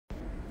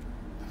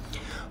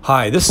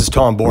Hi, this is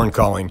Tom Bourne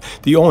calling,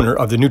 the owner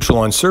of the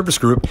Nutri-Lawn Service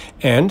Group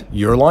and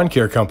your lawn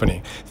care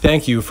company.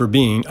 Thank you for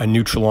being a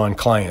Nutri-Lawn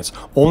client.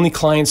 Only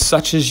clients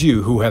such as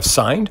you who have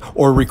signed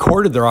or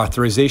recorded their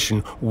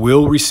authorization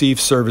will receive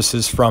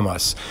services from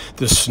us.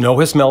 The snow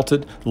has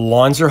melted,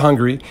 lawns are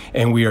hungry,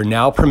 and we are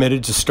now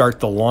permitted to start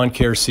the lawn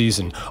care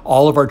season.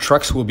 All of our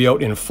trucks will be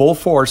out in full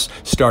force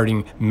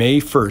starting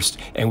May 1st,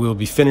 and we will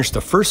be finished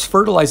the first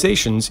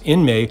fertilizations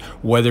in May,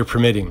 weather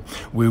permitting.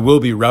 We will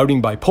be routing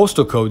by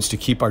postal codes to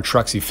keep our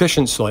trucks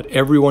efficient so that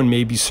everyone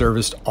may be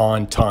serviced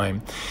on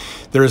time.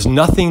 There is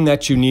nothing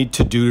that you need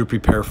to do to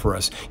prepare for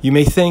us. You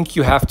may think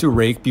you have to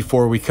rake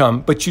before we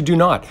come, but you do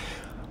not.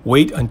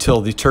 Wait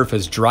until the turf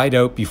has dried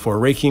out before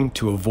raking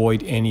to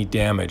avoid any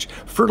damage.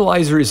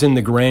 Fertilizer is in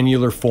the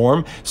granular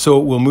form,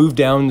 so it will move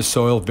down the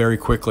soil very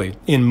quickly.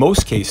 In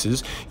most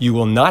cases, you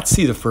will not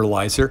see the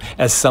fertilizer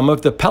as some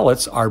of the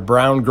pellets are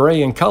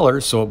brown-gray in color,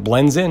 so it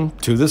blends in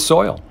to the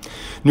soil.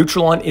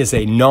 Nutri-Lawn is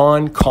a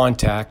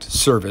non-contact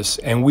service,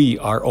 and we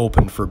are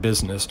open for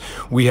business.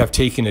 We have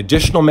taken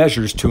additional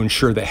measures to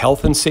ensure the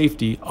health and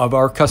safety of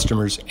our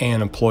customers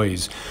and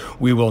employees.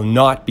 We will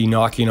not be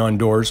knocking on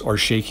doors or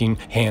shaking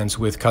hands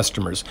with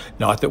customers.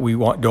 Not that we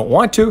don't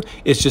want to,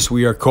 it's just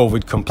we are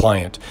COVID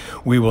compliant.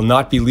 We will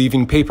not be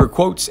leaving paper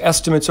quotes,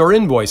 estimates, or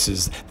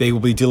invoices. They will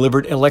be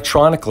delivered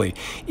electronically.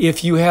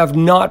 If you have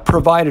not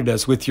provided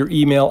us with your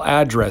email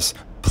address,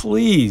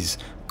 please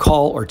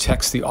call or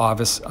text the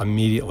office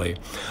immediately.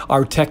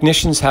 Our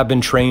technicians have been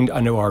trained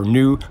under our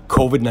new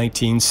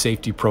COVID-19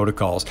 safety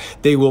protocols.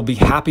 They will be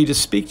happy to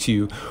speak to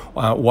you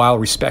while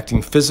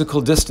respecting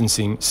physical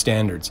distancing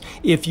standards.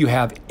 If you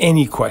have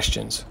any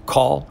questions,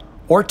 call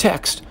or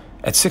text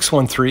at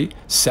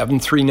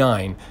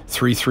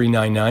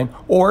 613-739-3399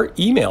 or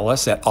email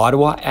us at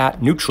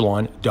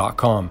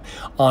ottawa@nutrilon.com.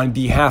 On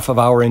behalf of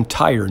our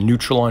entire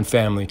Nutri-Lawn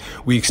family,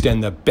 we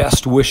extend the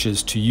best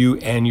wishes to you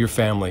and your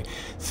family.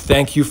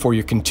 Thank you for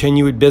your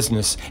continued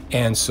business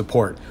and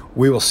support.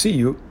 We will see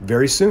you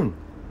very soon.